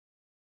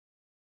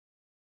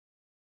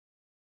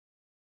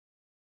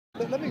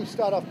Let me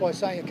start off by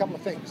saying a couple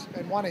of things,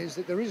 and one is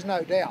that there is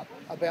no doubt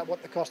about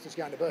what the cost is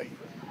going to be.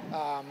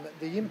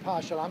 The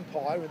impartial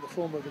umpire in the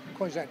form of the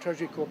Queensland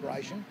Treasury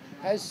Corporation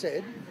has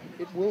said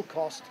it will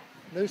cost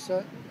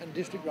Noosa and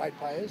district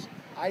ratepayers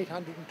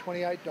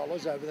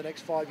 $828 over the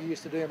next 5 years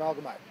to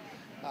de-amalgamate.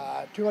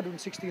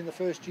 $260 in the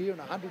first year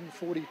and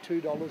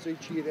 $142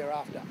 each year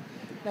thereafter.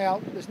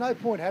 Now, there's no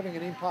point having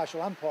an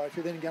impartial umpire if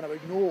you're then going to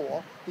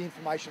ignore the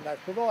information they've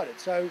provided.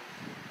 So,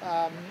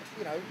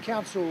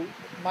 council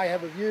may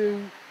have a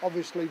view.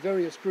 Obviously,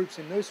 various groups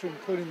in Noosa,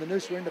 including the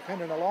Noosa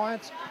Independent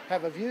Alliance,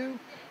 have a view,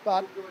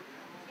 but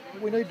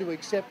we need to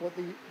accept what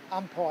the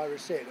umpire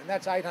has said, and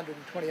that's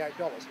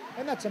 $828,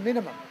 and that's a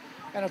minimum.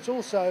 And it's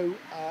also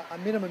a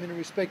minimum in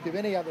respect of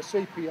any other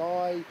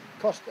CPI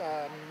cost,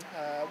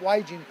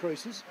 wage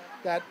increases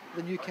that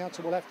the new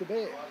council will have to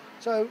bear.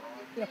 So,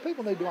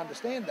 people need to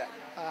understand that.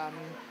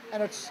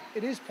 And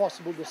it is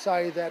possible to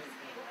say that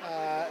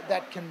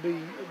that can be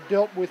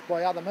dealt with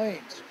by other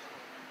means.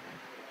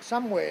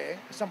 Somewhere,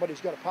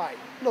 somebody's got to pay.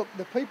 Look,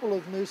 the people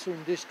of Noosa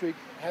and District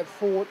have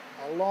fought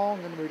a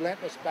long and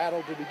relentless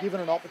battle to be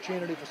given an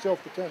opportunity for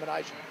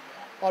self-determination.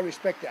 I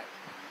respect that.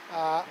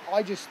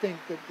 I just think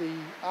that the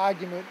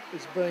argument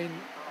has been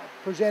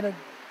presented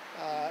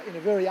in a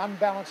very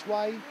unbalanced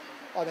way.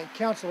 I think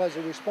council has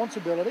a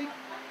responsibility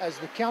as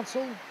the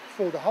council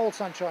for the whole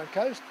Sunshine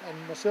Coast,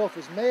 and myself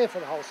as mayor for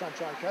the whole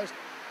Sunshine Coast,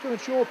 to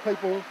ensure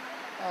people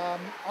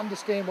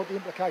understand what the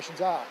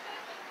implications are.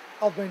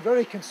 I've been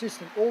very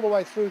consistent all the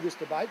way through this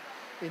debate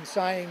in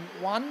saying,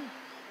 one,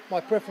 my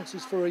preference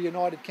is for a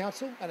united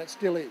council, and it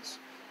still is.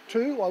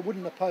 Two, I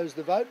wouldn't oppose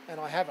the vote, and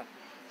I haven't.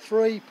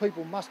 Three,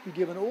 people must be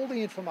given all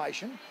the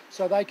information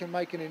so they can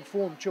make an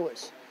informed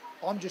choice.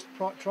 I'm just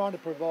trying to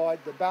provide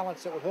the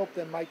balance that will help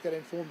them make that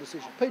informed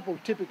decision. People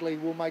typically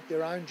will make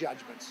their own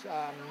judgments.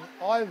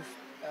 I've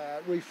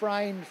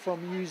refrained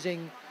from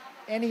using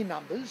any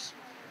numbers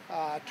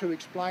to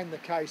explain the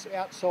case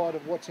outside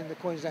of what's in the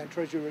Queensland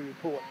Treasury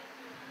report.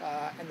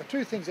 And the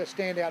two things that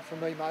stand out for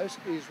me most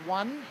is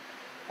one,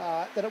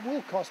 that it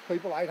will cost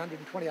people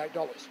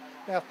 $828.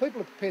 Now, if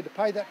people are prepared to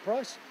pay that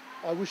price,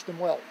 I wish them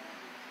well.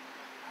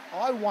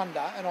 I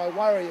wonder and I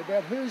worry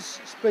about who's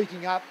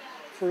speaking up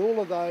for all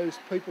of those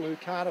people who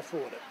can't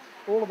afford it,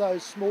 all of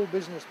those small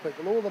business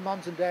people, all the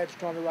mums and dads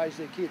trying to raise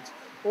their kids,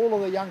 all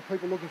of the young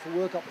people looking for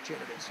work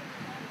opportunities.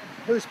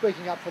 Who's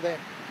speaking up for them?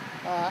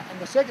 And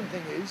the second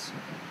thing is,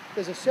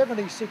 there's a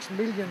 $76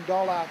 million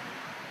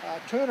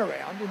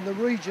turnaround in the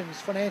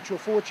region's financial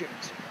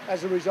fortunes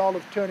as a result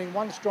of turning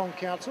one strong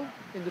council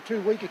into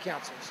two weaker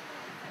councils.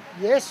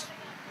 Yes,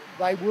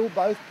 they will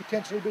both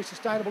potentially be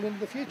sustainable into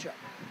the future,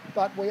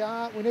 but we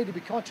need to be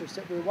conscious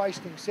that we're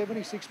wasting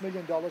 $76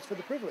 million for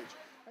the privilege.